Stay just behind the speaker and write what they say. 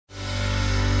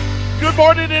Good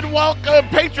morning and welcome,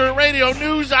 Patriot Radio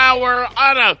News Hour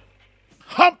on a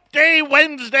Hump Day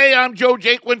Wednesday. I'm Joe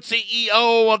Jaquin,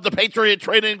 CEO of the Patriot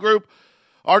Trading Group.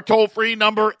 Our toll-free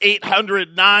number,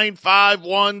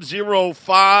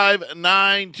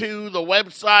 800-951-0592. The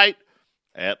website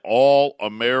at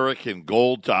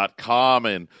allamericangold.com.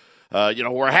 And,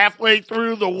 we're halfway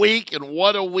through the week, and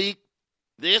what a week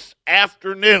this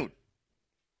afternoon.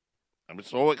 I'm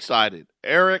so excited.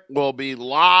 Eric will be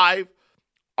live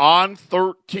on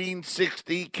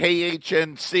 1360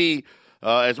 KHNC.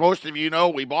 As most of you know,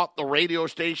 we bought the radio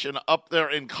station up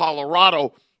there in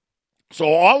Colorado.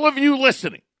 So all of you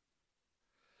listening,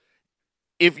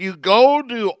 if you go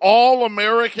to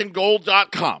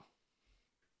allamericangold.com,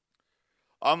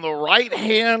 on the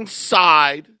right-hand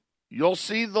side, you'll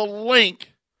see the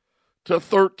link to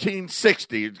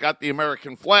 1360. It's got the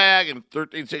American flag and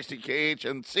 1360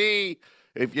 KHNC.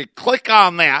 If you click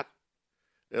on that,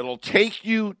 it'll take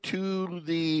you to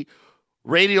the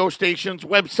radio station's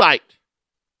website.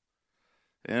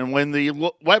 And when the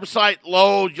website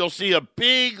loads, you'll see a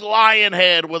big lion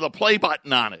head with a play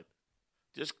button on it.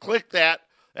 Just click that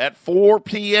at 4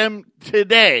 p.m.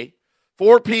 today,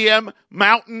 4 p.m.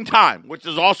 Mountain Time, which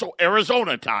is also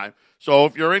Arizona time. So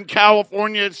if you're in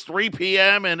California, it's 3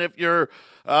 p.m., and if you're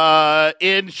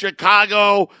in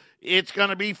Chicago, it's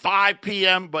going to be 5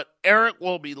 p.m., but Eric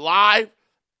will be live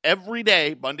every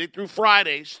day, Monday through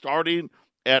Friday, starting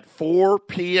at 4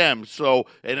 p.m. So,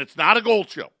 and it's not a gold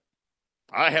show.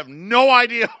 I have no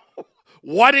idea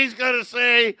what he's going to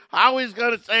say, how he's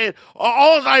going to say it.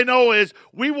 All I know is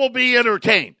we will be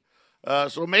entertained.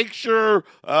 So make sure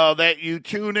that you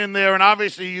tune in there. And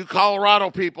obviously, you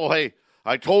Colorado people, hey,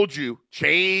 I told you,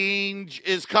 change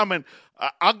is coming.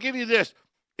 I'll give you this.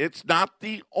 It's not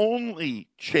the only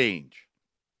change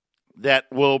that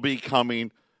will be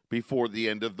coming before the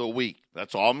end of the week.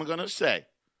 That's all I'm going to say.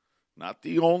 Not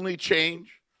the only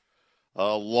change.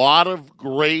 A lot of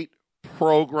great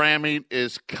programming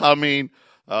is coming.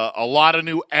 A lot of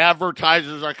new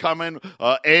advertisers are coming.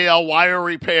 AL Wire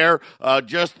Repair,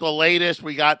 just the latest.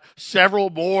 We got several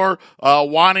more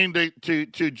wanting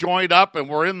to join up, and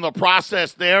we're in the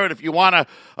process there. And if you want to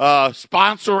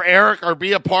sponsor Eric or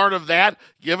be a part of that,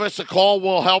 give us a call.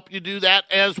 We'll help you do that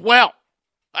as well.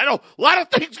 I know, a lot of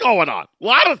things going on. A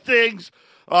lot of things.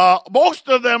 Most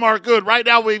of them are good. Right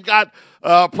now we've got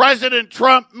President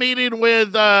Trump meeting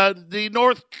with the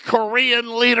North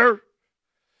Korean leader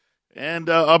and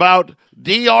about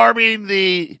de-arming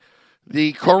the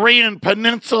Korean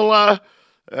peninsula.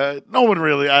 No one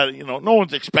really, no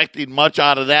one's expecting much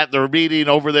out of that. They're meeting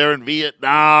over there in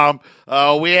Vietnam.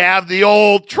 We have the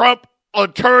old Trump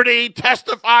attorney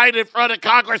testifying in front of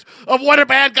Congress of what a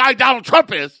bad guy Donald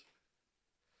Trump is.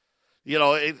 You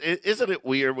know, isn't it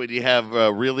weird when you have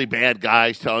really bad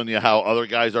guys telling you how other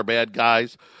guys are bad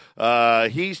guys?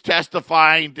 He's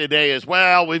testifying today as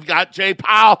well. We've got Jay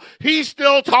Powell. He's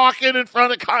still talking in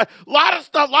front of a lot of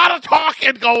stuff, a lot of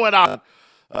talking going on.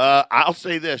 I'll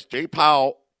say this. Jay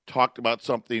Powell talked about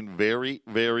something very,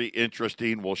 very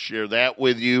interesting. We'll share that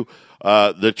with you.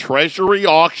 The Treasury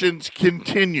auctions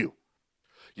continue.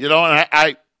 You know, and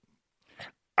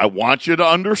I want you to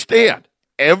understand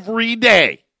every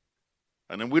day.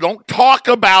 And then we don't talk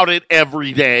about it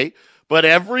every day, but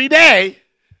every day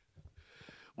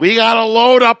we got to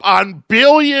load up on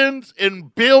billions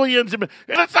and billions. And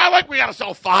it's not like we got to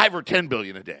sell 5 or 10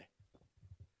 billion a day.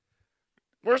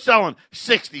 We're selling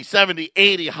 60, 70,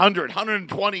 80, 100,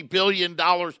 120 billion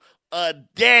dollars a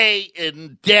day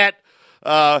in debt.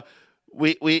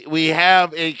 We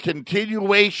have a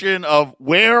continuation of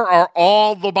where are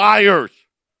all the buyers?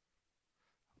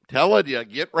 I'm telling you,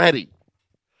 get ready.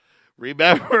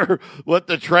 Remember what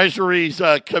the Treasury's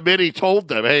committee told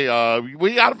them. Hey,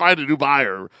 we got to find a new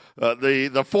buyer.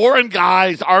 The foreign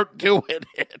guys aren't doing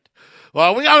it.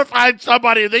 Well, we got to find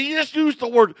somebody. They just use the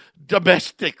word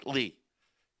domestically.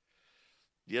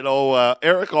 You know,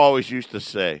 Eric always used to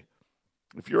say,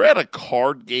 if you're at a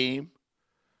card game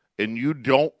and you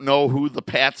don't know who the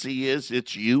patsy is,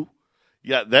 it's you.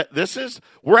 Yeah,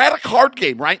 we're at a card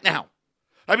game right now.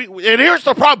 I mean, and here's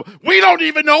the problem. We don't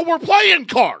even know we're playing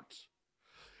cards.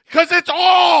 Because it's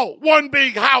all one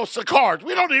big house of cards.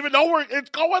 We don't even know where it's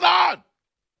going on.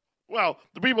 Well,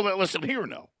 the people that listen here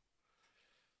know.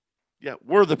 Yeah,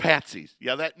 we're the patsies.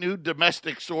 Yeah, that new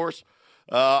domestic source,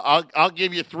 I'll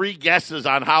give you 3 guesses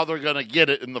on how they're going to get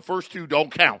it, and the first 2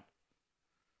 don't count.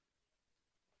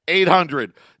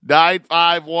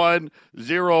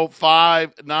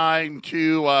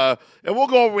 800-951-0592. And we'll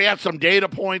go over, we had some data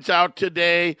points out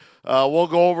today. We'll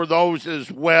go over those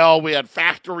as well. We had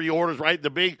factory orders, right? The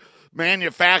big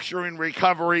manufacturing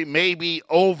recovery may be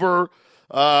over.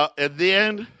 And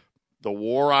then the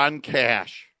war on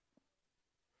cash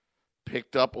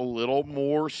picked up a little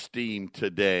more steam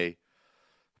today.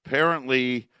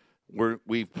 Apparently,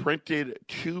 we've printed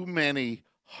too many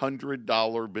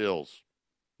 $100 bills.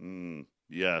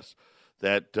 Yes.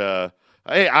 That,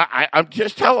 hey, I'm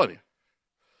just telling you.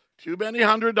 Too many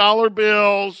 $100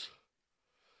 bills.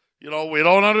 We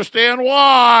don't understand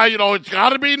why. It's got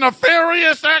to be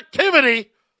nefarious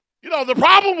activity. The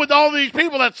problem with all these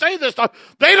people that say this stuff,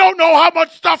 they don't know how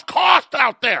much stuff costs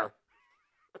out there.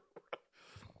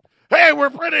 Hey,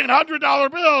 we're printing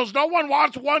 $100 bills. No one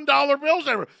wants $1 bills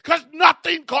ever because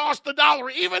nothing costs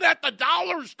 $1. Even at the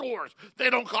dollar stores, they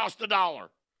don't cost $1.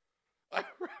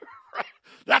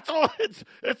 That's all. It's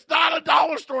not a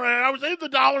dollar store. And I was in the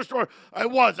dollar store. I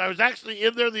was actually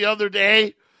in there the other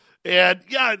day. And,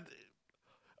 yeah,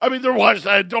 I mean, there was,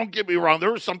 don't get me wrong,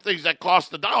 there were some things that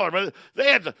cost $1, but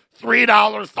they had $3,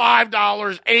 $5,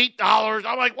 $8.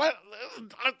 I'm like, what?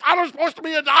 I thought it was supposed to be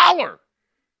 $1.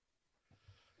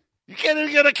 You can't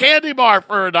even get a candy bar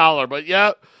for $1. But,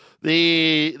 yeah,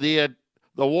 the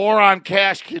war on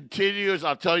cash continues.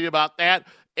 I'll tell you about that.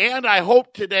 And I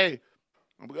hope today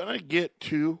I'm going to get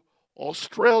to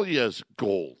Australia's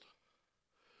gold.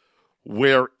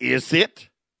 Where is it?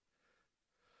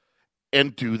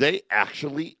 And do they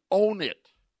actually own it?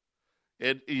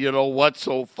 And you know what's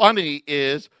so funny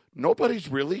is nobody's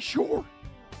really sure.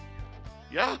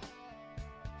 Yeah.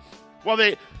 Well,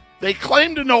 they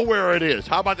claim to know where it is.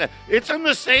 How about that? It's in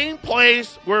the same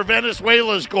place where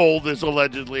Venezuela's gold is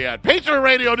allegedly at. Patriot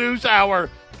Radio News Hour.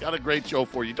 Got a great show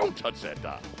for you. Don't touch that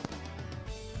dial.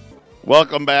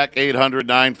 Welcome back,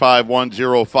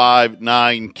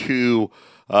 800-951-0592.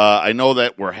 I know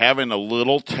that we're having a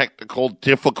little technical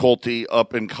difficulty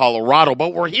up in Colorado,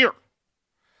 but we're here.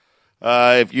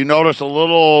 If you notice a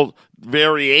little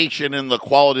variation in the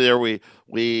quality there, we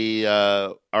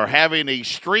are having a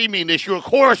streaming issue. Of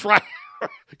course, right?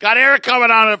 Got Eric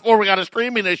coming on it before we got a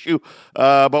streaming issue,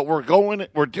 but we're doing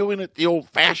it the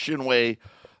old-fashioned way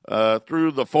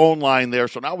through the phone line there.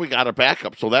 So now we got a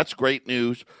backup. So that's great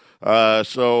news.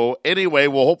 So anyway,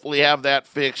 we'll hopefully have that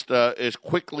fixed as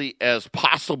quickly as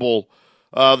possible.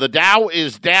 The Dow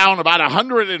is down about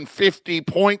 150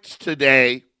 points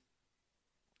today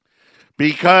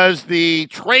because the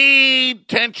trade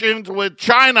tensions with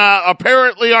China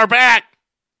apparently are back.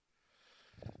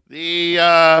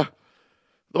 The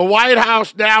White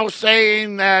House now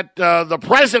saying that the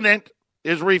president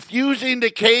is refusing to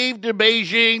cave to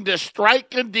Beijing to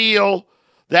strike a deal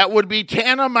that would be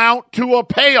tantamount to a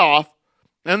payoff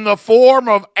in the form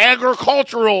of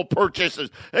agricultural purchases.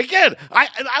 Again, I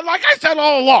like I said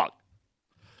all along,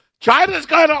 China's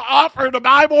going to offer to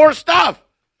buy more stuff.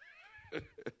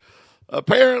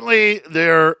 Apparently,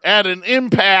 they're at an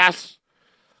impasse,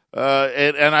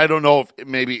 and I don't know if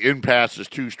maybe impasse is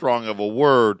too strong of a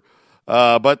word,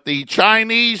 but the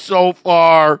Chinese so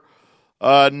far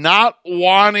not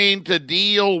wanting to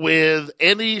deal with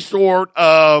any sort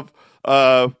of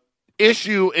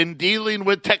issue in dealing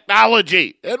with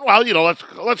technology. And, well, let's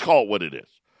call it what it is.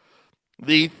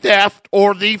 The theft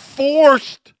or the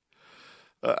forced,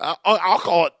 I'll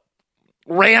call it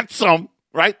ransom,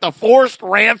 right? The forced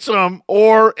ransom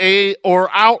or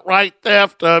outright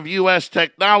theft of U.S.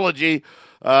 technology.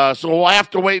 So we'll have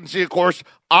to wait and see. Of course,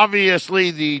 obviously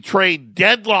the trade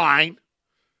deadline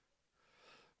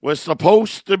was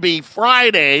supposed to be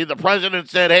Friday. The president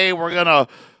said, hey, we're going to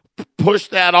push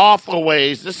that off a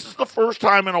ways. This is the first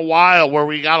time in a while where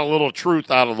we got a little truth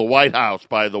out of the White House,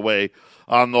 by the way,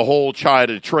 on the whole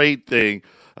China trade thing.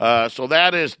 So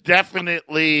that has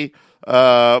definitely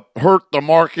hurt the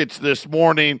markets this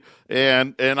morning,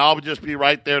 and I'll just be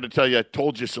right there to tell you, I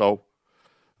told you so.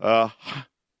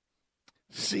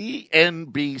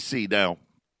 CNBC. Now,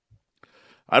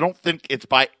 I don't think it's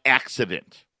by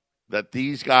accident that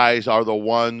these guys are the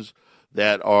ones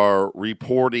that are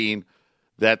reporting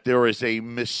that there is a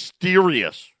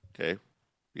mysterious, okay,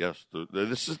 yes,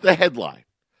 this is the headline,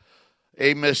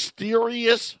 a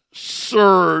mysterious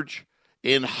surge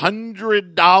in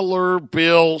 $100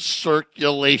 bill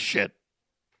circulation.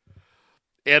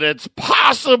 And it's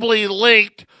possibly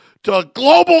linked to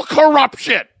global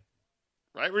corruption,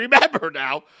 right? Remember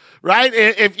now, right?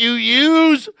 If you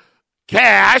use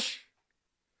cash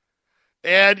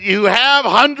and you have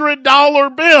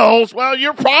 $100 bills, well,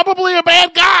 you're probably a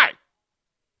bad guy.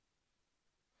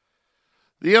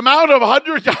 The amount of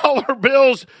 $100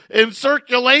 bills in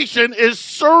circulation is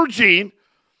surging,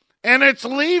 and it's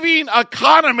leaving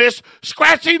economists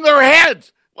scratching their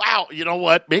heads. Wow, you know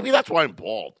what? Maybe that's why I'm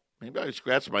bald. Maybe I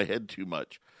scratch my head too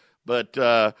much. But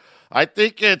I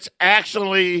think it's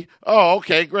actually,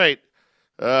 okay, great.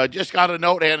 Just got a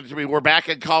note handed to me. We're back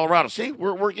in Colorado. See,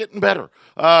 we're getting better.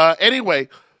 Anyway,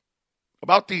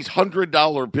 about these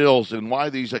 $100 bills and why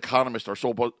these economists are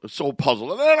so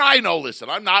puzzled. And then I know, listen,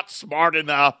 I'm not smart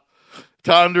enough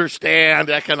to understand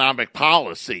economic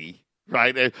policy,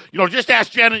 right? Just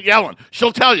ask Janet Yellen.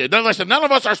 She'll tell you. Now, listen, none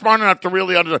of us are smart enough to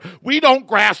really understand. We don't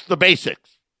grasp the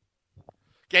basics.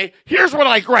 Okay? Here's what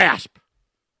I grasp.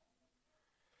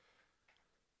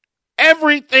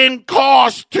 Everything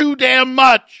costs too damn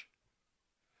much.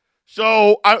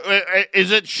 So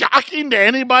is it shocking to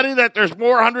anybody that there's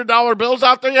more $100 bills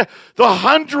out there? The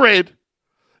 100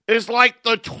 is like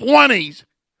the 20s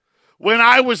when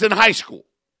I was in high school.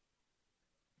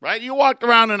 Right? You walked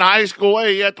around in high school,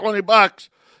 hey, you had $20.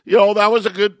 That was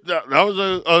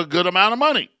a good amount of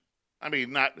money. I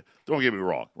mean, don't get me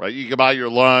wrong, right? You can buy your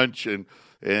lunch and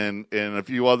a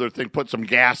few other things, put some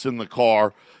gas in the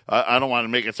car. I don't want to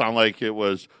make it sound like it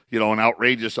was, an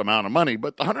outrageous amount of money,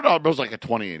 but the $100 bill is like a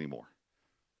 20 anymore.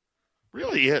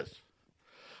 Really is.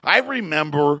 I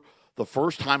remember the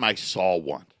first time I saw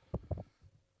one.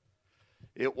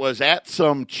 It was at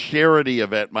some charity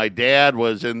event. My dad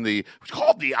was it was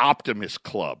called the Optimist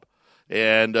Club.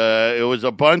 And it was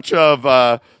a bunch of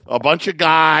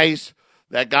guys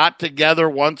that got together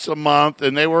once a month,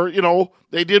 and they were,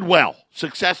 they did well.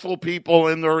 Successful people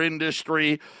in their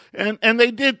industry, and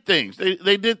they did things.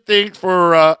 They did things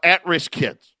for at-risk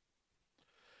kids.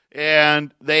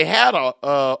 And they had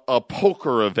a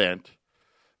poker event.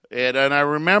 And I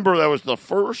remember that was the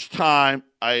first time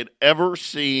I had ever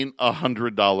seen a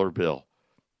 $100 bill.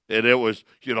 And it was,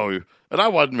 and I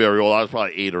wasn't very old. I was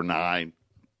probably 8 or 9.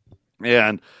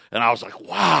 And I was like,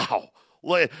 wow.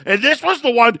 And this was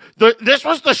the one, this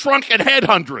was the shrunken head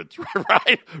hundreds,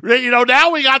 right?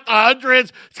 Now we got the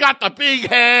hundreds. It's got the big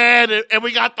head, and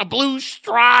we got the blue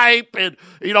stripe, and,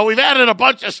 we've added a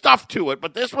bunch of stuff to it.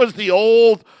 But this was the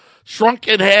old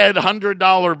shrunken head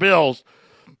 $100 bills.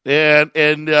 And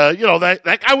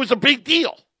that guy was a big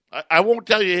deal. I won't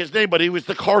tell you his name, but he was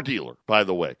the car dealer, by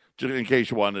the way, in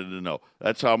case you wanted to know.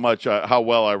 That's how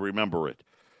well I remember it.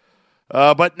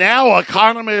 But now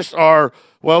economists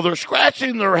they're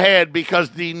scratching their head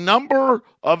because the number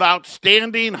of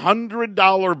outstanding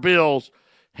 $100 bills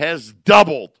has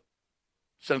doubled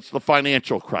since the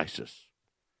financial crisis.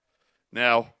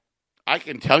 Now, I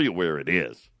can tell you where it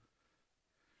is,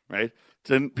 right? It's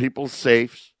in people's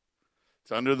safes.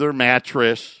 It's under their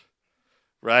mattress,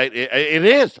 right? It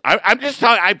is. I'm just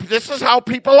telling you, this is how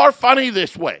people are funny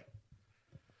this way.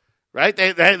 Right?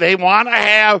 They want to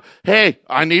have, hey,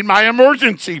 I need my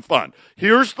emergency fund.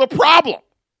 Here's the problem.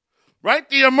 Right?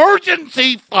 The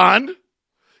emergency fund,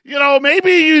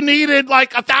 maybe you needed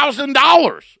like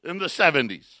 $1,000 in the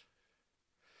 70s.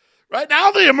 Right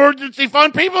now, the emergency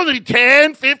fund, people need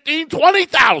 10, 15,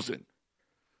 20,000.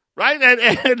 Right?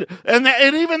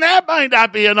 And even that might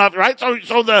not be enough, right?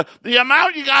 So the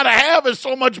amount you got to have is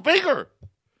so much bigger.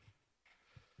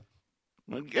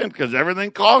 Again, because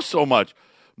everything costs so much.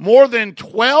 More than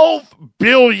 12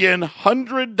 billion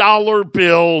 $100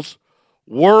 bills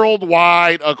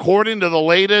worldwide, according to the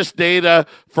latest data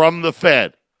from the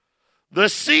Fed. The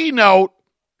C note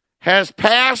has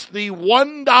passed the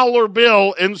 $1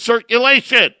 bill in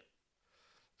circulation.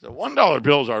 The $1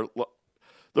 bills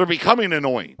they're becoming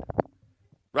annoying.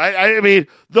 Right? I mean,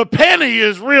 the penny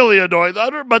is really annoying,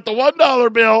 but the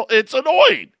 $1 bill, it's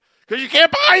annoying because you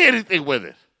can't buy anything with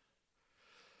it.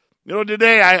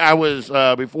 Today I was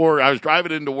before I was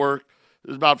driving into work. It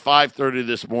was about 5:30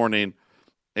 this morning,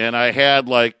 and I had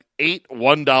like 8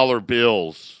 $1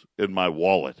 bills in my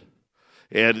wallet,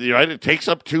 and it takes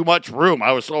up too much room.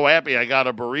 I was so happy I got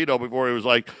a burrito before it was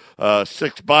like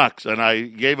 $6, and I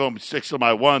gave them 6 of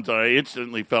my ones, and I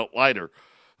instantly felt lighter.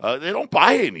 They don't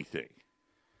buy anything.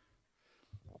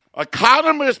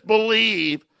 Economists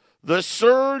believe the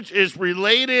surge is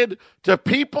related to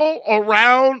people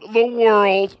around the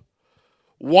world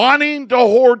wanting to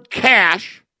hoard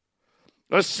cash,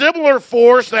 a similar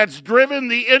force that's driven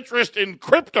the interest in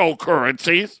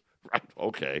cryptocurrencies. Right,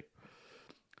 okay.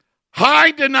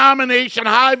 High denomination,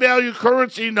 high value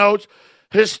currency notes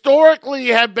historically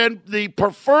have been the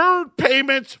preferred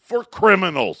payments for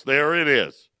criminals. There it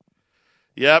is.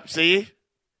 Yep, see?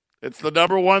 It's the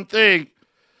number one thing.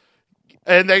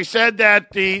 And they said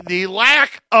that the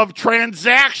lack of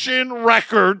transaction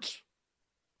records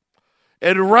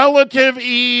and relative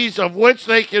ease of which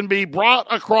they can be brought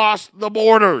across the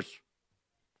borders.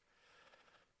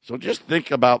 So just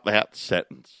think about that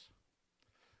sentence,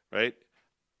 right?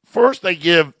 First, they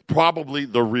give probably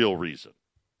the real reason,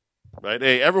 right?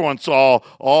 Hey, everyone saw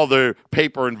all their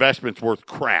paper investments worth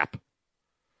crap.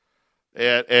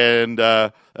 And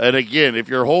again, if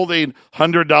you're holding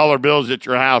 $100 bills at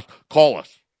your house, call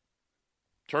us.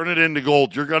 Turn it into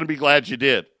gold. You're going to be glad you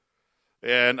did.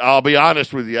 And I'll be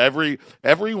honest with you,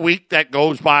 every week that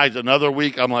goes by is another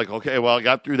week. I'm like, okay, well, I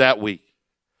got through that week.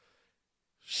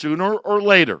 Sooner or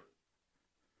later,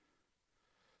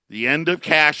 the end of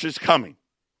cash is coming.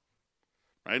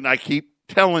 Right? And I keep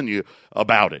telling you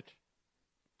about it.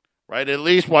 Right? At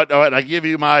least I give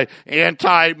you my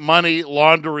anti-money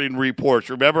laundering reports.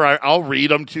 Remember, I'll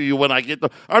read them to you when I get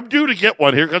them. I'm due to get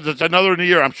one here because it's another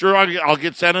year. I'm sure I'll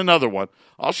get sent another one.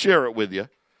 I'll share it with you.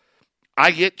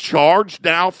 I get charged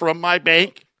now from my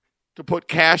bank to put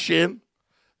cash in.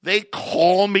 They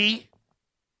call me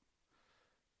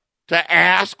to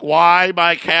ask why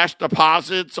my cash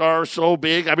deposits are so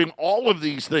big. I mean, all of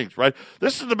these things, right?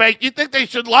 This is the bank. You think they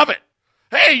should love it.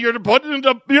 Hey, you're putting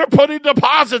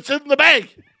deposits in the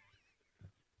bank.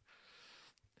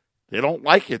 They don't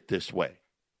like it this way.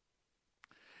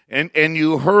 And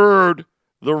you heard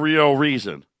the real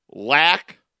reason.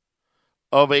 Lack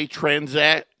of a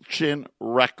transaction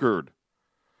record.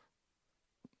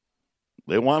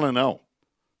 They want to know.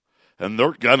 And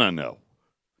they're going to know.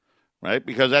 Right?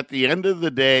 Because at the end of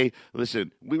the day,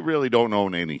 listen, we really don't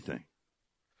own anything.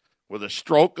 With a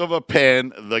stroke of a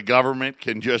pen, the government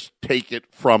can just take it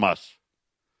from us.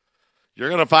 You're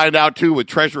going to find out, too, with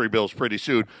Treasury bills pretty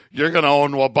soon. You're going to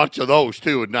own a bunch of those,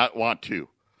 too, and not want to.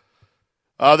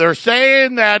 They're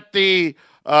saying that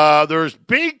there's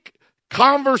big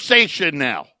conversation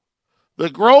now. The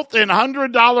growth in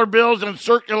 $100 bills in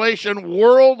circulation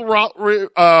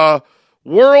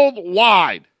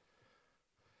worldwide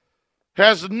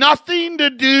has nothing to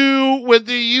do with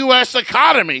the U.S.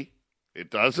 economy. It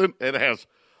doesn't. It has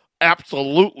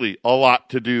absolutely a lot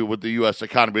to do with the U.S.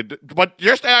 economy. But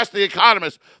just ask the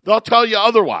economists, they'll tell you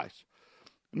otherwise.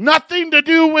 Nothing to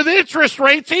do with interest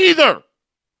rates either.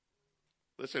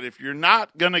 Listen, if you're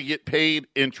not going to get paid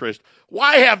interest,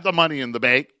 why have the money in the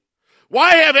bank?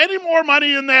 Why have any more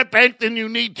money in that bank than you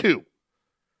need to?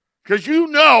 Because you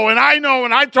know, and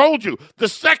I told you, the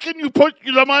second you put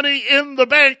the money in the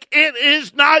bank, it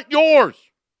is not yours.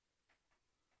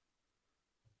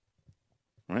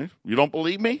 Right? You don't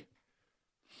believe me?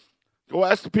 Go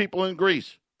ask the people in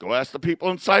Greece. Go ask the people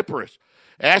in Cyprus.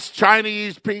 Ask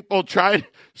Chinese people,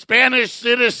 Spanish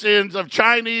citizens of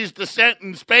Chinese descent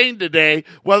in Spain today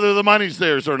whether the money's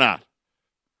theirs or not.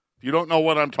 If you don't know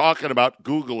what I'm talking about,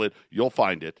 Google it. You'll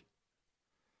find it.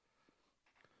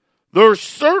 There's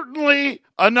certainly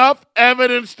enough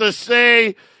evidence to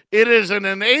say it is an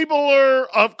enabler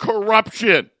of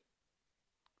corruption.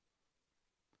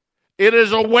 It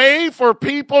is a way for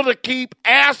people to keep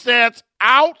assets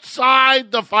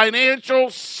outside the financial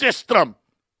system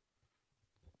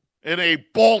in a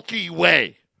bulky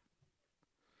way.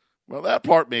 Well, that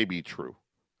part may be true,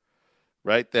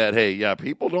 right? That, hey, yeah,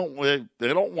 people don't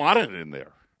want it in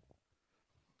there.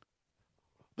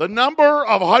 The number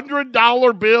of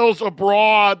 $100 bills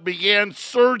abroad began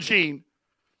surging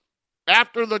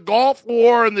after the Gulf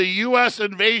War and the U.S.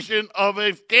 invasion of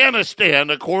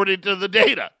Afghanistan, according to the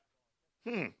data.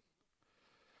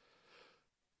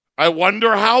 I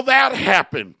wonder how that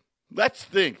happened. Let's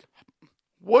think.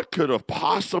 What could have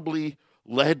possibly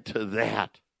led to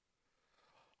that?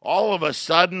 All of a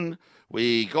sudden,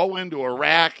 we go into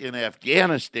Iraq and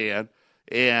Afghanistan,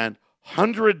 and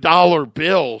 $100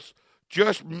 bills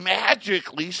just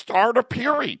magically start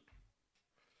appearing.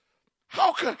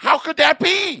 How could that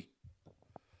be?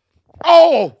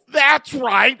 Oh, that's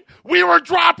right. We were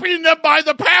dropping them by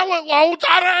the pallet loads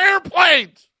out of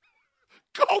airplanes.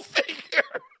 Go figure.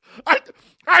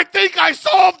 I think I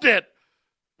solved it.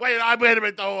 Wait a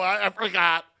minute, though. I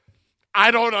forgot. I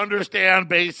don't understand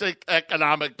basic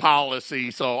economic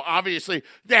policy, so obviously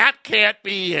that can't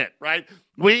be it, right?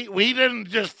 We didn't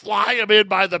just fly them in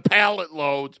by the pallet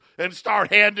loads and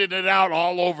start handing it out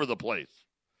all over the place,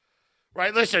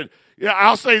 right? Listen,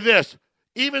 I'll say this.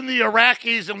 Even the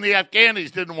Iraqis and the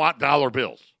Afghanis didn't want dollar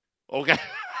bills, okay?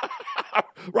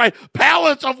 Right?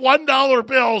 Pallets of $1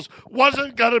 bills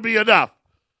wasn't going to be enough.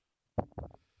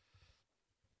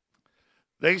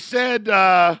 They said,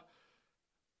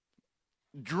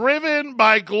 driven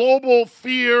by global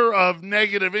fear of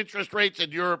negative interest rates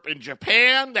in Europe and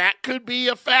Japan, that could be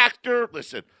a factor.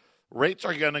 Listen, rates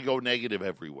are going to go negative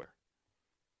everywhere,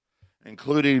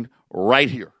 including right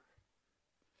here.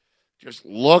 Just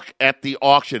look at the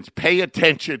auctions. Pay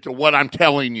attention to what I'm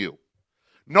telling you.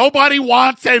 Nobody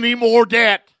wants any more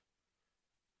debt.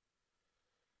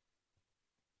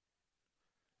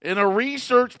 In a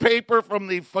research paper from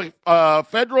the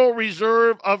Federal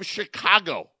Reserve of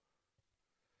Chicago,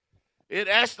 it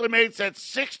estimates that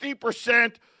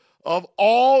 60% of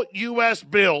all U.S.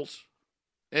 bills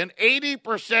and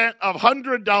 80% of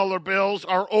 $100 bills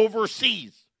are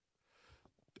overseas.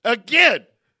 Again,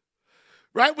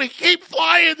 right? We keep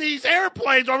flying these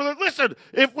airplanes over there. Listen,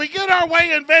 if we get our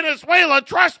way in Venezuela,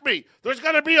 trust me, there's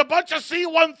going to be a bunch of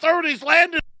C-130s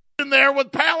landing in there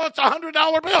with pallets of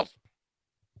 $100 bills.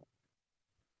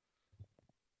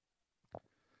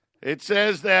 It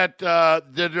says that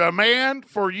the demand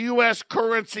for U.S.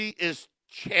 currency is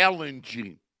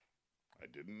challenging. I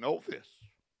didn't know this.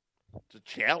 It's a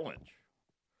challenge.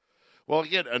 Well,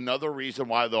 again, another reason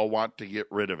why they'll want to get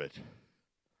rid of it.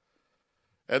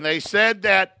 And they said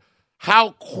that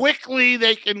how quickly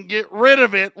they can get rid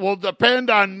of it will depend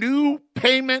on new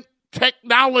payment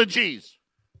technologies.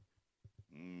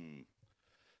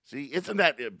 See, isn't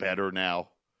that better now?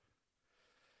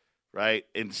 Right?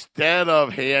 Instead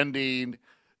of handing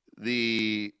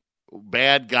the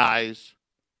bad guys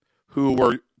who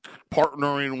we're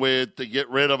partnering with to get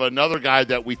rid of another guy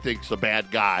that we think's a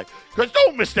bad guy. Because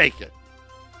don't mistake it.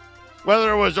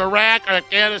 Whether it was Iraq,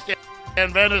 Afghanistan,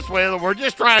 and Venezuela, we're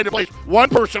just trying to place one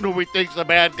person who we think's a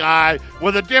bad guy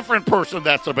with a different person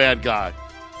that's a bad guy.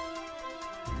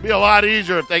 It'd be a lot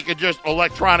easier if they could just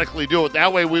electronically do it.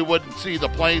 That way we wouldn't see the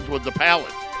planes with the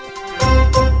pallets.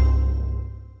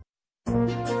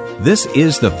 This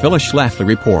is the Phyllis Schlafly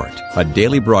Report, a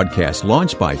daily broadcast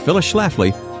launched by Phyllis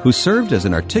Schlafly, who served as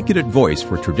an articulate voice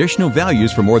for traditional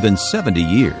values for more than 70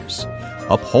 years.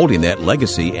 Upholding that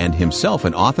legacy and himself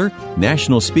an author,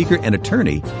 national speaker, and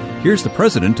attorney, here's the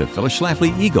president of Phyllis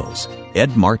Schlafly Eagles,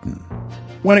 Ed Martin.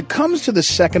 When it comes to the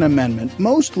Second Amendment,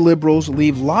 most liberals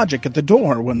leave logic at the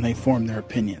door when they form their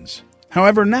opinions.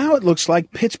 However, now it looks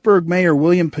like Pittsburgh Mayor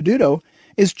William Peduto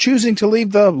is choosing to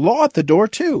leave the law at the door,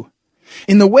 too.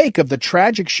 In the wake of the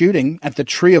tragic shooting at the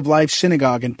Tree of Life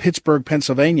Synagogue in Pittsburgh,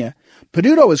 Pennsylvania,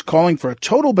 Peduto is calling for a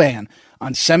total ban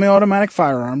on semi-automatic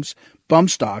firearms, bump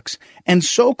stocks, and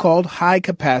so-called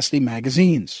high-capacity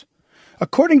magazines.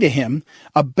 According to him,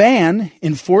 a ban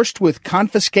enforced with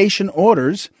confiscation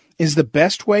orders is the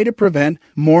best way to prevent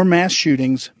more mass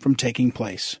shootings from taking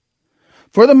place.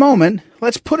 For the moment,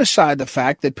 let's put aside the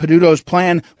fact that Peduto's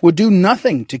plan would do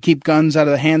nothing to keep guns out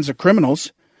of the hands of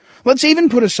criminals. Let's even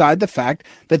put aside the fact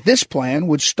that this plan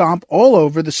would stomp all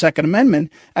over the Second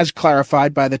Amendment as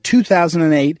clarified by the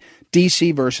 2008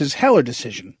 D.C. versus Heller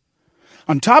decision.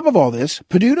 On top of all this,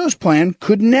 Peduto's plan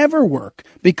could never work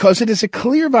because it is a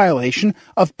clear violation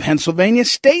of Pennsylvania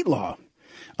state law.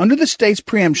 Under the state's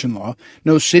preemption law,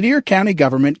 no city or county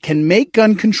government can make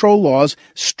gun control laws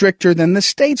stricter than the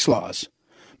state's laws.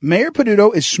 Mayor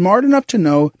Peduto is smart enough to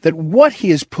know that what he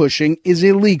is pushing is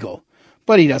illegal,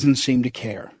 but he doesn't seem to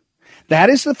care. That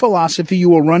is the philosophy you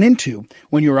will run into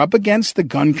when you're up against the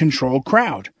gun control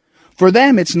crowd. For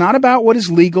them, it's not about what is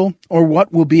legal or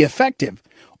what will be effective.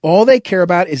 All they care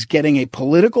about is getting a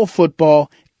political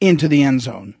football into the end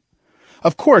zone.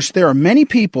 Of course, there are many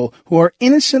people who are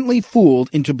innocently fooled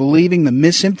into believing the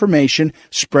misinformation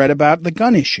spread about the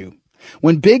gun issue.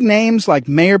 When big names like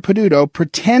Mayor Peduto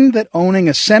pretend that owning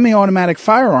a semi-automatic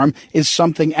firearm is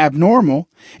something abnormal,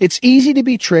 it's easy to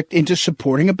be tricked into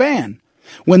supporting a ban.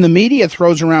 When the media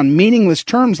throws around meaningless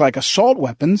terms like assault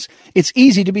weapons, it's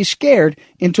easy to be scared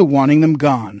into wanting them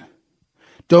gone.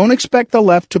 Don't expect the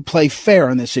left to play fair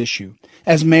on this issue.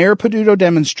 As Mayor Peduto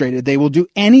demonstrated, they will do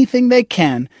anything they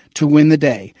can to win the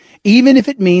day, even if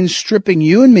it means stripping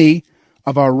you and me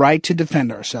of our right to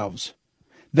defend ourselves.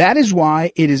 That is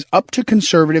why it is up to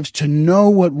conservatives to know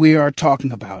what we are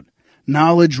talking about.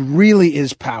 Knowledge really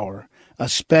is power,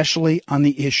 especially on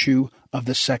the issue of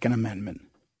the Second Amendment.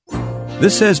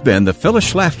 This has been the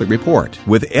Phyllis Schlafly Report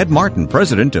with Ed Martin,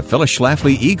 president of Phyllis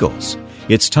Schlafly Eagles.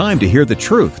 It's time to hear the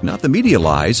truth, not the media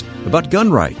lies, about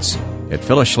gun rights. At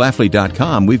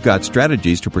phyllisschlafly.com, we've got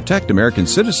strategies to protect American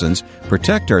citizens,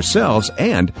 protect ourselves,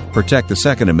 and protect the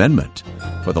Second Amendment.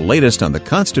 For the latest on the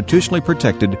constitutionally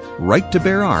protected right to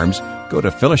bear arms, go to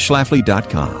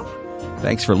phyllisschlafly.com.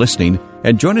 Thanks for listening,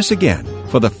 and join us again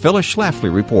for the Phyllis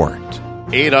Schlafly Report.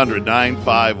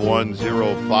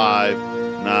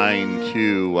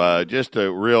 800-951-0592. Just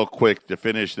a real quick to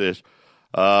finish this.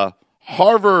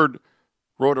 Harvard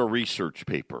wrote a research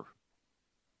paper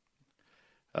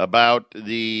about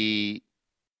the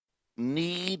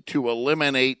need to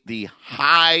eliminate the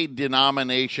high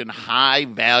denomination, high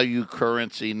value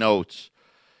currency notes.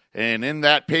 And in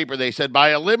that paper, they said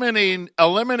by eliminating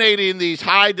these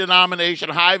high denomination,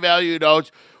 high value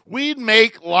notes, we'd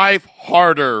make life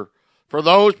harder for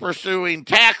those pursuing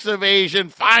tax evasion,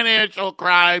 financial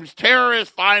crimes,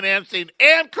 terrorist financing,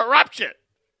 and corruption.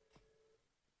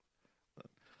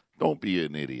 Don't be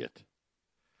an idiot.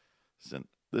 Listen,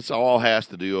 This all has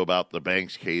to do about the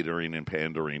banks catering and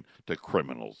pandering to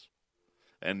criminals.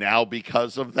 And now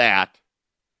because of that,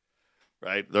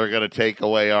 right, they're going to take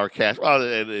away our cash. Well,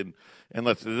 and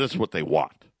this is what they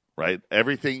want, right?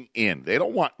 Everything in. They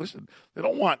don't want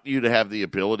you to have the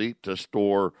ability to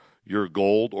store your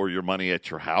gold or your money at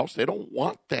your house. They don't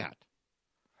want that.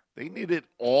 They need it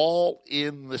all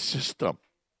in the system.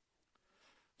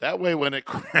 That way, when it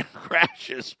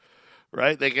crashes,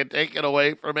 right, they can take it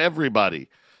away from everybody.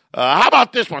 How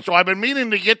about this one? So I've been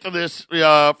meaning to get to this for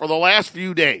the last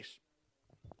few days.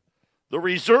 The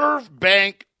Reserve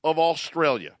Bank of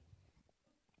Australia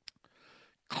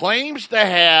claims to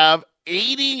have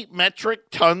 80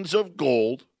 metric tons of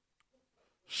gold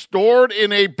stored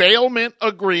in a bailment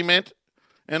agreement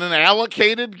and an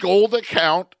allocated gold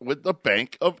account with the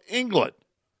Bank of England.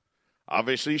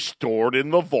 Obviously stored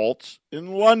in the vaults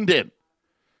in London,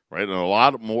 right? And a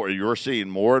lot more, you're seeing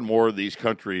more and more of these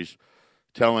countries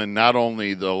telling not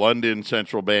only the London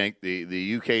Central Bank,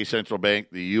 the UK Central Bank,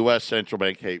 the US Central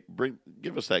Bank, hey,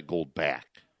 give us that gold back.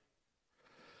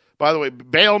 By the way,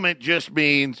 bailment just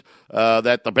means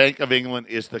that the Bank of England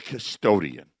is the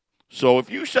custodian. So if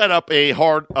you set up a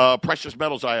hard precious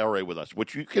metals IRA with us,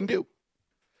 which you can do,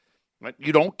 right?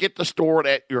 You don't get to store it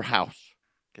at your house.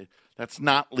 Okay? That's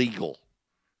not legal.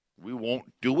 We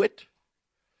won't do it.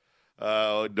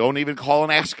 Don't even call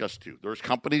and ask us to. There's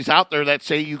companies out there that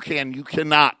say you can. You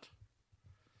cannot.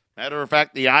 Matter of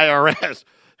fact, the IRS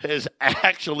has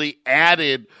actually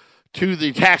added to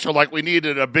the tax code, like we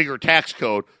needed a bigger tax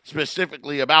code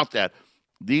specifically about that.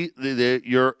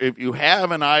 If you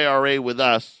have an IRA with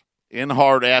us in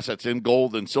hard assets, in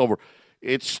gold and silver,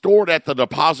 it's stored at the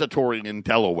depository in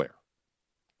Delaware,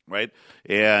 right?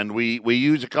 And we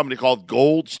use a company called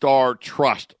Gold Star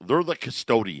Trust. They're the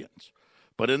custodians.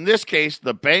 But in this case,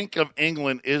 the Bank of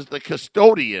England is the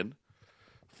custodian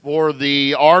for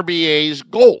the RBA's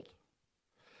gold.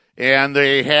 And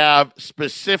they have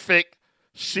specific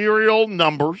serial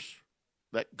numbers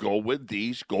that go with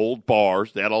these gold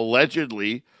bars that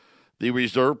allegedly the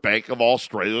Reserve Bank of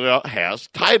Australia has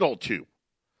title to.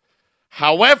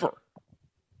 However,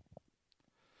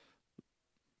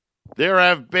 there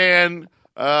have been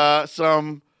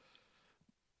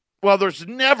there's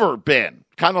never been,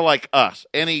 kind of like us,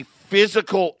 any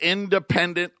physical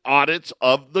independent audits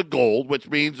of the gold, which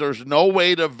means there's no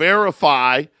way to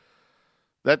verify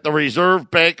that the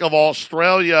Reserve Bank of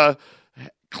Australia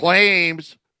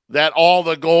claims that all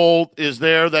the gold is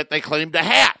there that they claim to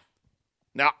have.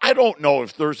 Now, I don't know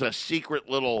if there's a secret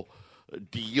little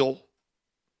deal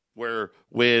where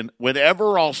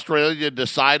whenever Australia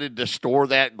decided to store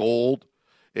that gold,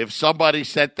 if somebody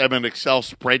sent them an Excel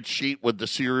spreadsheet with the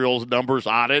serial numbers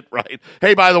on it, right?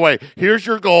 Hey, by the way, here's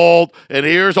your gold, and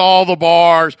here's all the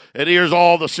bars, and here's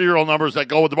all the serial numbers that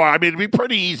go with the bar. I mean, it'd be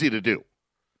pretty easy to do.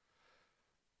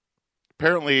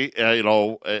 Apparently,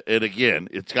 and again,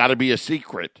 it's got to be a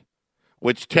secret,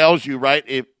 which tells you, right,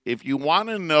 if you want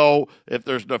to know if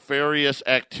there's nefarious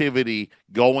activity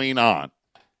going on,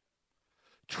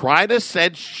 try to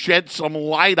shed some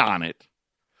light on it.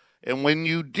 And when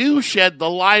you do shed the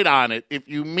light on it, if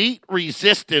you meet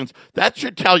resistance, that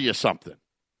should tell you something.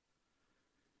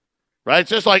 Right?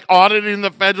 It's just like auditing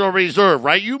the Federal Reserve,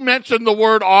 right? You mention the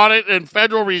word audit and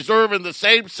Federal Reserve in the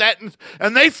same sentence,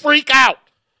 and they freak out.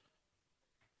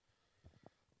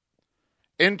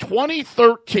 In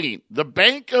 2013, the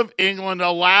Bank of England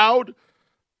allowed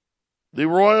the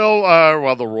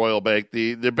Royal Bank,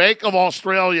 the Bank of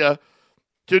Australia,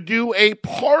 to do a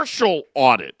partial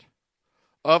audit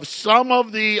of some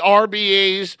of the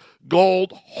RBA's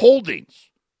gold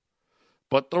holdings.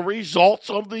 But the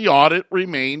results of the audit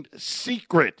remained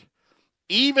secret,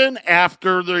 even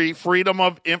after the Freedom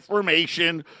of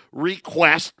Information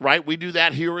request, right? We do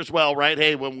that here as well, right?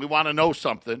 Hey, when we want to know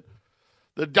something.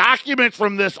 The documents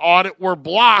from this audit were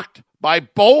blocked by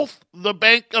both the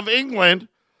Bank of England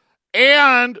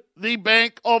and the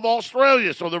Bank of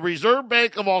Australia. So the Reserve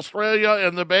Bank of Australia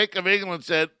and the Bank of England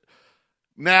said,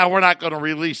 "Nah, we're not going to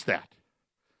release that."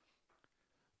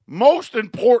 Most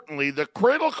importantly, the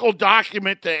critical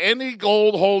document to any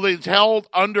gold holdings held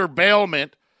under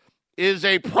bailment is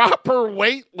a proper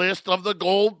weight list of the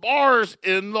gold bars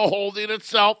in the holding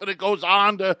itself. And it goes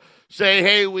on to say,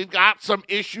 hey, we've got some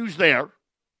issues there.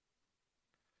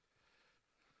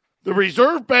 The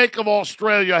Reserve Bank of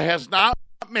Australia has not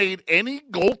made any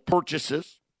gold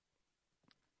purchases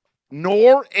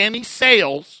nor any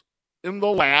sales in the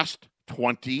last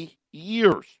 20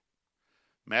 years.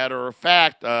 Matter of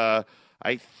fact, I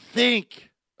think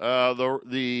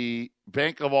the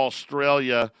Bank of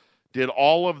Australia did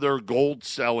all of their gold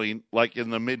selling like in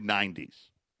the mid-90s,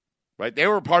 right? They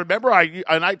were part of, remember,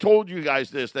 I told you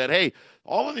guys this, that, hey,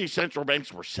 all of these central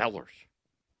banks were sellers,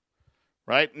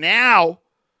 right? Now,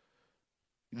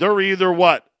 they're either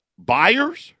what?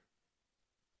 Buyers?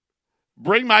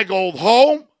 Bring my gold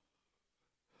home?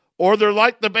 Or they're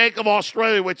like the Bank of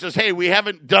Australia, which says, hey, we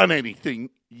haven't done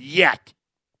anything yet.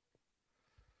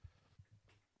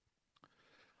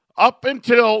 Up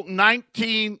until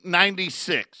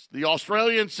 1996, the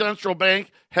Australian Central Bank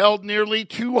held nearly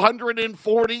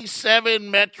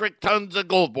 247 metric tons of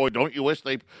gold. Boy, don't you wish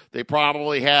they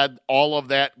probably had all of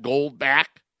that gold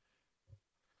back?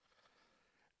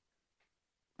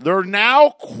 They're now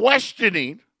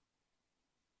questioning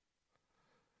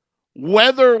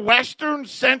whether Western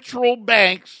central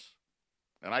banks,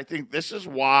 and I think this is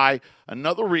why,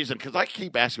 another reason, because I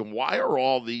keep asking, why are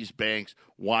all these banks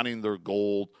wanting their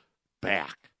gold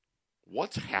back?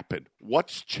 What's happened?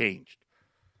 What's changed?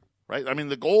 Right? I mean,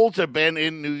 the golds have been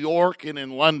in New York and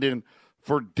in London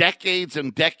for decades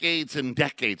and decades and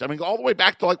decades. I mean, all the way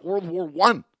back to like World War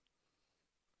I.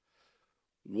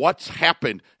 What's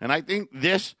happened? And I think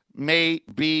this may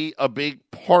be a big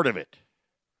part of it,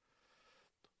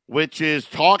 which is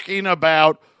talking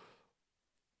about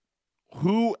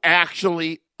who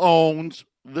actually owns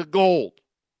the gold.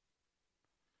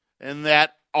 And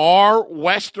that our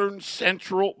Western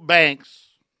central banks,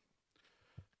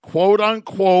 quote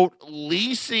unquote,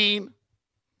 leasing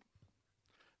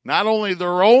not only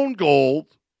their own gold,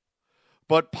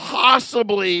 but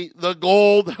possibly the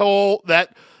gold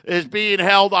that is being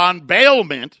held on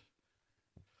bailment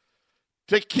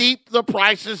to keep the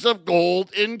prices of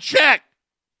gold in check.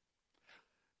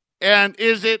 And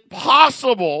is it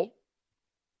possible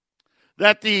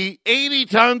that the 80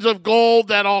 tons of gold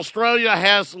that Australia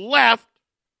has left,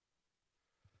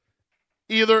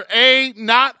 either A,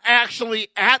 not actually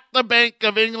at the Bank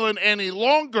of England any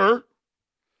longer,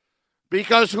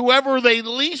 because whoever they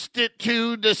leased it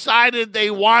to decided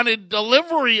they wanted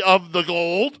delivery of the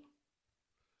gold,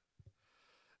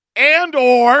 and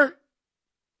or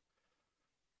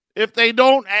if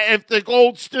the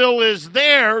gold still is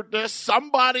there, does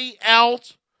somebody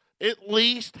else at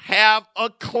least have a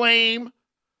claim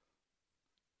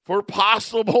for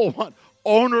possible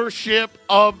ownership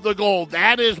of the gold?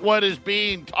 That is what is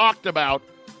being talked about.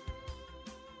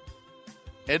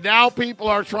 And now people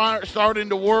are starting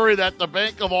to worry that the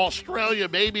Bank of Australia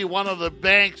may be one of the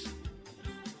banks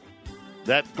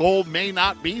that gold may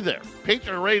not be there.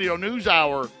 Patriot Radio News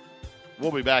Hour.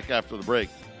 We'll be back after the break.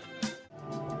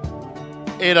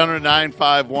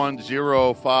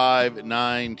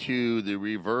 800-951-0592, the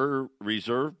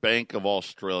Reserve Bank of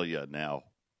Australia. Now,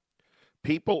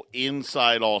 people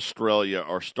inside Australia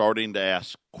are starting to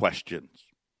ask questions.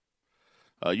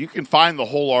 You can find the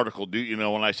whole article.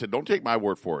 When I said, don't take my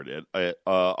word for it, at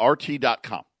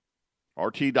RT.com.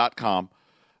 RT.com.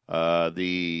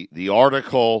 The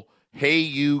article,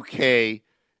 Hey UK,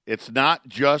 it's not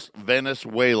just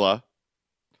Venezuela.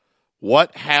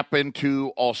 What happened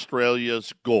to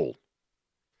Australia's gold?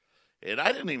 And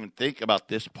I didn't even think about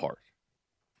this part,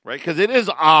 right? Because it is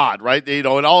odd, right? And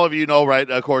all of you know, right,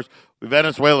 of course,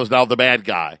 Venezuela is now the bad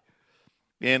guy.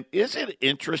 And is it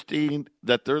interesting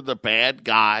that they're the bad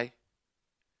guy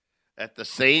at the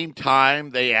same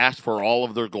time they asked for all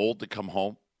of their gold to come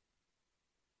home?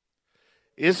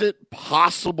 Is it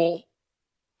possible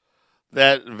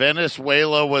that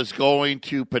Venezuela was going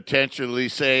to potentially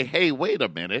say, hey, wait a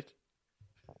minute.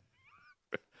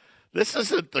 This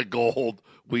isn't the gold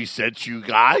we sent you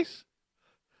guys.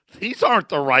 These aren't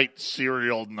the right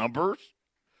serial numbers.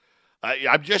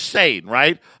 I'm just saying,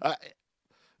 right?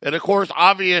 And, of course,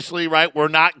 obviously, right, we're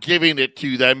not giving it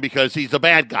to them because he's a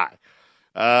bad guy.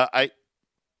 I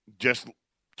just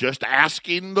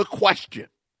asking the question.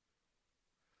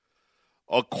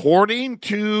 According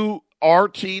to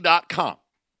RT.com,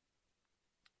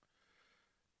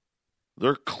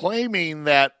 they're claiming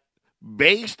that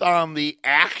based on the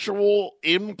actual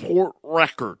import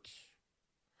records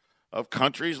of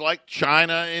countries like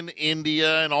China and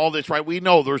India and all this, right? We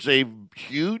know there's a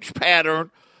huge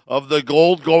pattern of the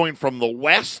gold going from the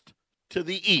west to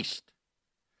the east.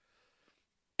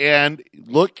 And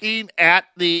looking at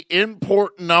the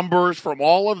import numbers from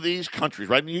all of these countries,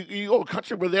 right? And you go to a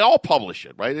country where they all publish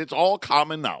it, right? It's all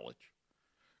common knowledge.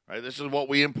 Right, this is what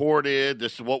we imported.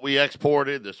 This is what we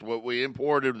exported. This is what we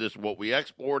imported. This is what we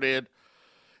exported.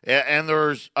 And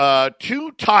there's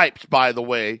two types, by the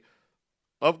way,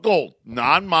 of gold,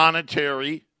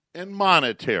 non-monetary and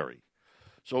monetary.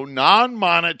 So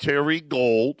non-monetary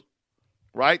gold,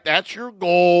 right, that's your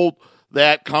gold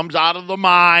that comes out of the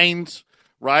mines,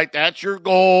 right? That's your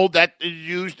gold that is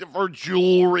used for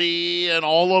jewelry and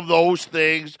all of those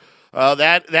things.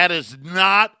 That is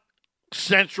not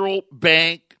central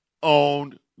bank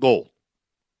owned gold.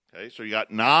 Okay, so you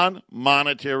got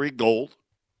non-monetary gold,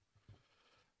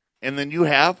 and then you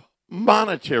have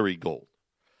monetary gold.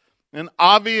 And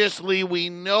obviously, we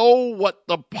know what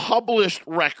the published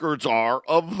records are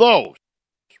of those,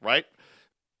 right?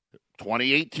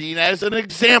 2018, as an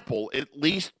example, at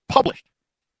least published,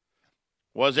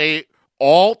 was a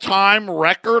all-time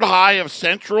record high of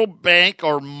central bank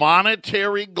or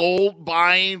monetary gold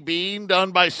buying being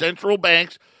done by central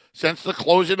banks since the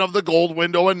closing of the gold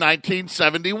window in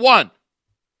 1971.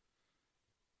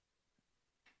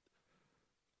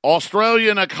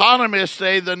 Australian economists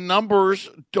say the numbers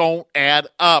don't add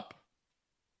up.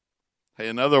 Hey,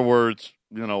 in other words,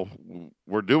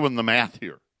 we're doing the math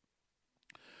here.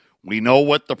 We know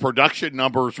what the production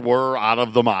numbers were out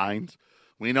of the mines.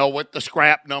 We know what the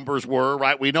scrap numbers were,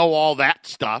 right? We know all that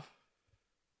stuff.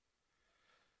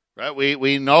 Right?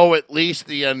 We know at least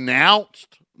the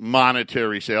announced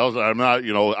monetary sales. I'm not,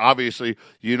 obviously,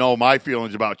 my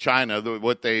feelings about China,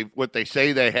 what they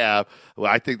say they have.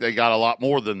 Well, I think they got a lot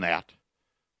more than that.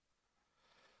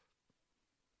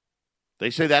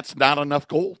 They say that's not enough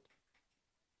gold.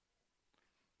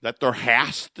 That there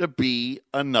has to be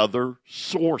another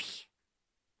source.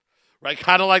 Right?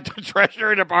 Kind of like the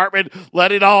Treasury Department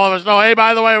letting all of us know, hey,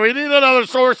 by the way, we need another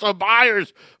source of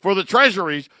buyers for the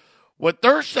treasuries. What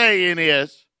they're saying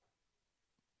is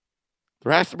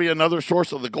there has to be another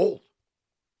source of the gold.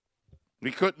 We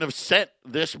couldn't have sent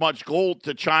this much gold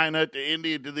to China, to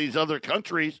India, to these other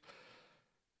countries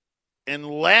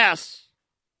unless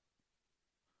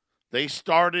they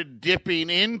started dipping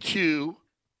into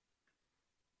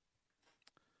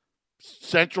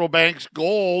central bank's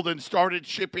gold and started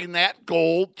shipping that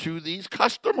gold to these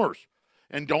customers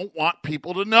and don't want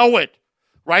people to know it.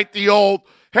 Right? The old,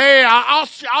 hey, I'll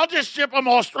just ship them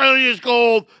Australia's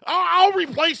gold. I'll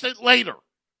replace it later.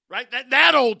 Right?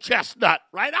 That old chestnut.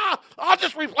 Right? I'll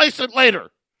just replace it later.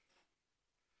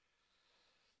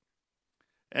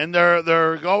 And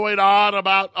they're going on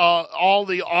about all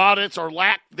the audits or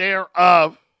lack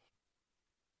thereof.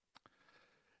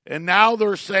 And now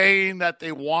they're saying that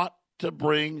they want to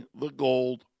bring the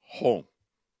gold home.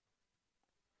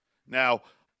 Now,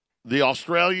 the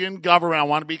Australian government, I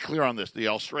want to be clear on this, the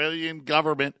Australian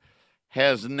government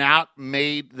has not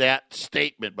made that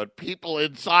statement, but people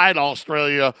inside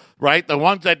Australia, right, the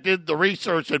ones that did the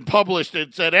research and published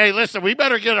it said, hey, listen, we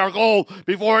better get our gold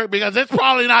because it's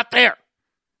probably not there.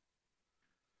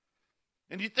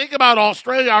 And you think about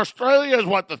Australia is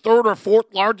what, the third or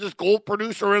fourth largest gold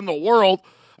producer in the world.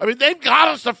 I mean, they've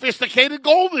got a sophisticated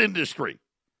gold industry.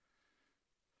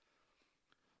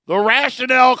 The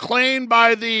rationale claimed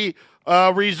by the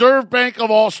Reserve Bank of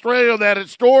Australia that it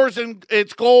stores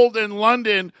its gold in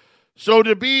London, so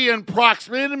to be in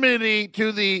proximity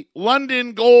to the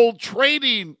London gold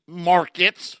trading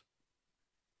markets,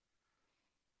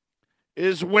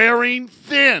 is wearing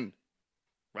thin.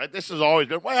 Right? This has always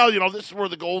been, this is where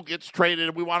the gold gets traded,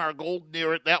 and we want our gold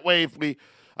near it. That way, if we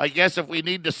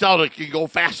need to sell it, it can go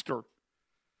faster. Of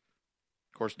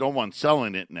course, no one's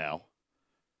selling it now.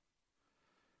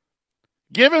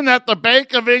 Given that the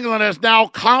Bank of England has now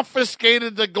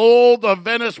confiscated the gold of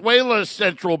Venezuela's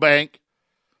central bank,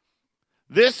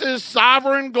 this is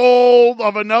sovereign gold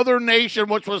of another nation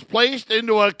which was placed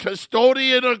into a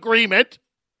custodian agreement,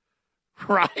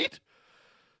 right?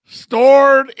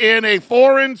 Stored in a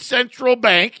foreign central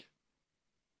bank,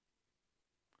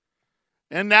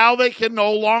 and now they can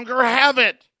no longer have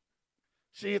it.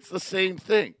 See, it's the same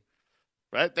thing,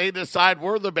 right? They decide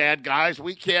we're the bad guys.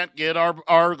 We can't get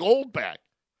our gold back.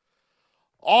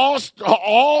 All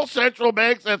central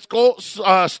banks that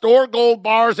store gold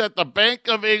bars at the Bank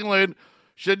of England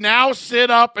should now sit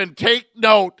up and take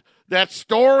note that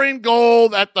storing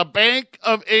gold at the Bank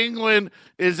of England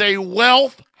is a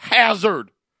wealth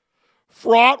hazard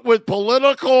fraught with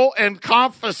political and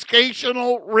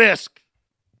confiscational risk.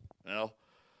 Well,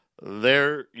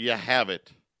 there you have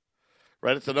it.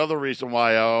 Right? It's another reason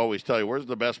why I always tell you, where's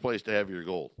the best place to have your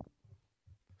gold?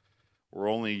 Where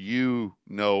only you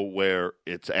know where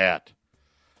it's at.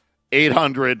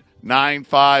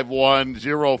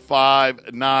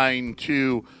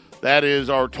 800-951-0592. That is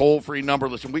our toll-free number.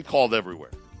 Listen, we called everywhere.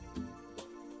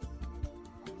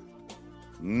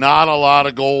 Not a lot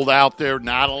of gold out there,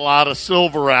 not a lot of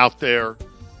silver out there.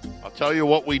 I'll tell you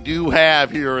what we do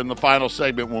have here in the final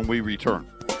segment when we return.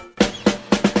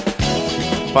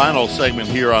 Final segment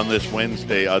here on this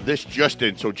Wednesday. This just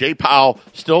in. So Jay Powell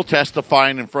still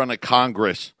testifying in front of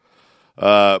Congress.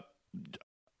 At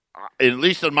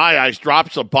least in my eyes,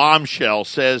 drops a bombshell,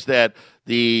 says that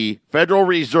the Federal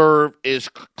Reserve is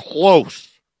close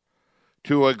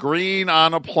to agreeing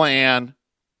on a plan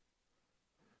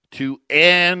to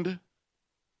end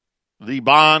the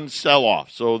bond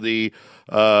sell-off. So the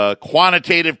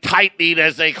quantitative tightening,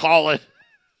 as they call it.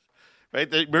 Right?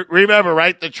 Remember,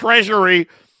 right? The Treasury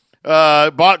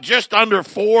bought just under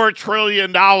 $4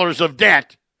 trillion of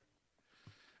debt.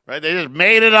 Right? They just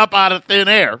made it up out of thin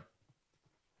air.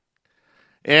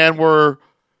 And we're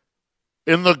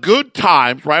in the good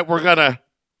times, right? We're going to,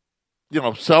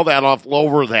 sell that off,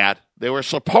 lower that. They were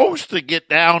supposed to get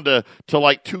down to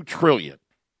like $2 trillion.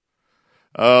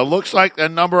 Looks like the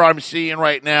number I'm seeing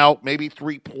right now, maybe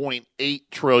 $3.8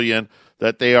 trillion,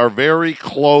 that they are very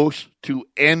close to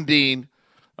ending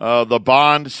the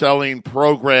bond selling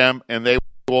program, and they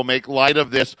will make light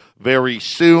of this very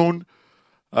soon.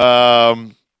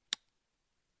 And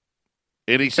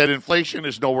he said inflation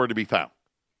is nowhere to be found.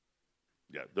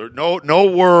 Yeah, there's no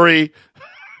worry.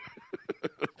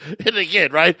 And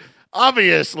again, right?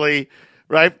 Obviously,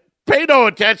 right? Pay no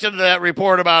attention to that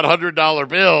report about $100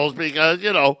 bills because,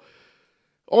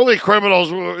 only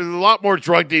criminals, a lot more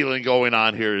drug dealing going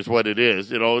on here is what it is.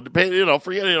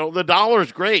 The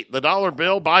dollar's great. The dollar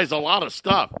bill buys a lot of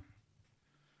stuff.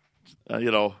 I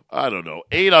don't know.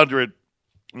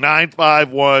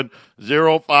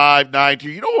 800-951-0592.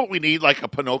 You know what we need? Like a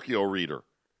Pinocchio reader,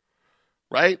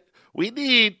 right? We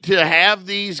need to have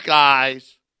these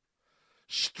guys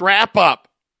strap up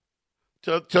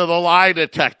to the lie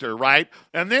detector, right?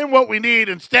 And then what we need,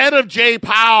 instead of Jay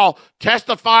Powell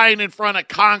testifying in front of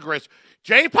Congress,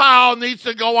 Jay Powell needs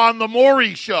to go on the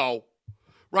Maury show,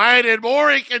 right? And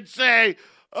Maury can say,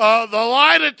 the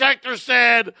lie detector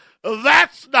said,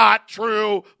 that's not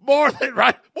true more than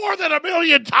a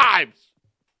million times.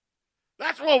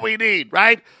 That's what we need,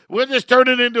 right? We'll just turn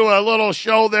it into a little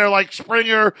show there like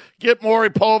Springer, get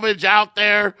Maury Povich out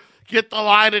there, get the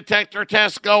lie detector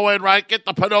test going, right? Get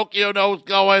the Pinocchio nose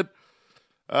going.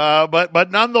 But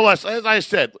nonetheless, as I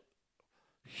said,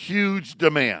 huge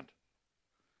demand,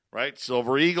 right?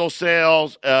 Silver Eagle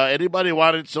sales. Anybody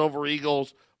wanted Silver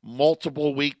Eagles,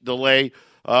 multiple week delay.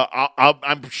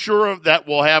 I'm sure that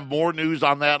we'll have more news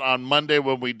on that on Monday.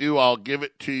 When we do, I'll give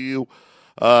it to you.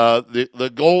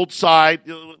 The gold side,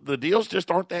 the deals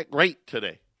just aren't that great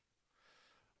today.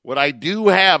 What I do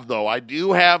have, though,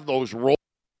 those rolls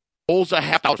of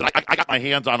 $half. I got my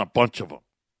hands on a bunch of them.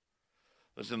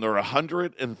 Listen, they're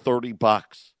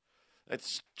 $130.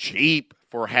 That's cheap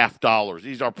for $half.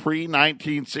 These are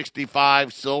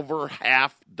pre-1965 silver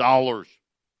 $half.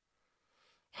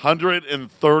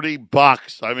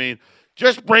 $130. I mean,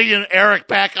 just bringing Eric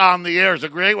back on the air is a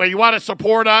great way. You want to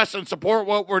support us and support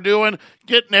what we're doing,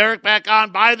 getting Eric back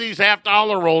on, buy these $half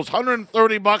rolls,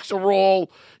 $130 a roll.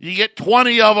 You get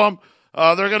 20 of them.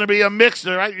 They're going to be a mix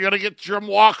there, right? You're going to get Jim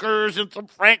Walkers and some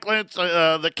Franklins,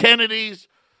 the Kennedys.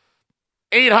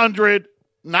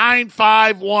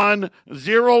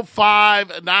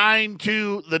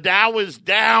 800-951-0592. The Dow is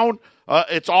down.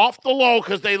 It's off the low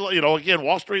because they, again,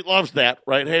 Wall Street loves that,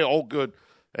 right? Hey, oh, good.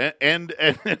 And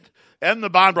the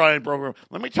bond buying program.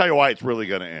 Let me tell you why it's really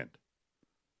going to end.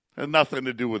 It has nothing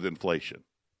to do with inflation.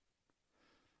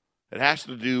 It has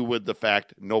to do with the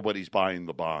fact nobody's buying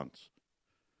the bonds.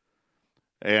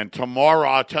 And tomorrow,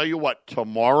 I'll tell you what,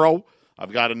 tomorrow,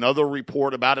 I've got another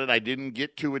report about it. I didn't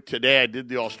get to it today. I did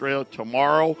the Australia.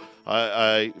 Tomorrow,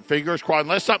 fingers crossed,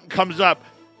 unless something comes up,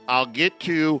 I'll get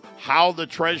to how the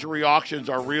Treasury auctions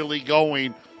are really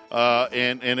going.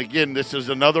 And again, this is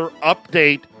another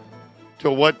update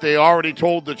to what they already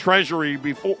told the Treasury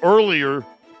earlier.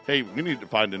 Hey, we need to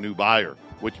find a new buyer,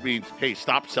 which means, hey,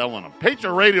 stop selling them.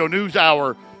 Patriot Radio News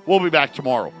Hour. We'll be back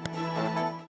tomorrow.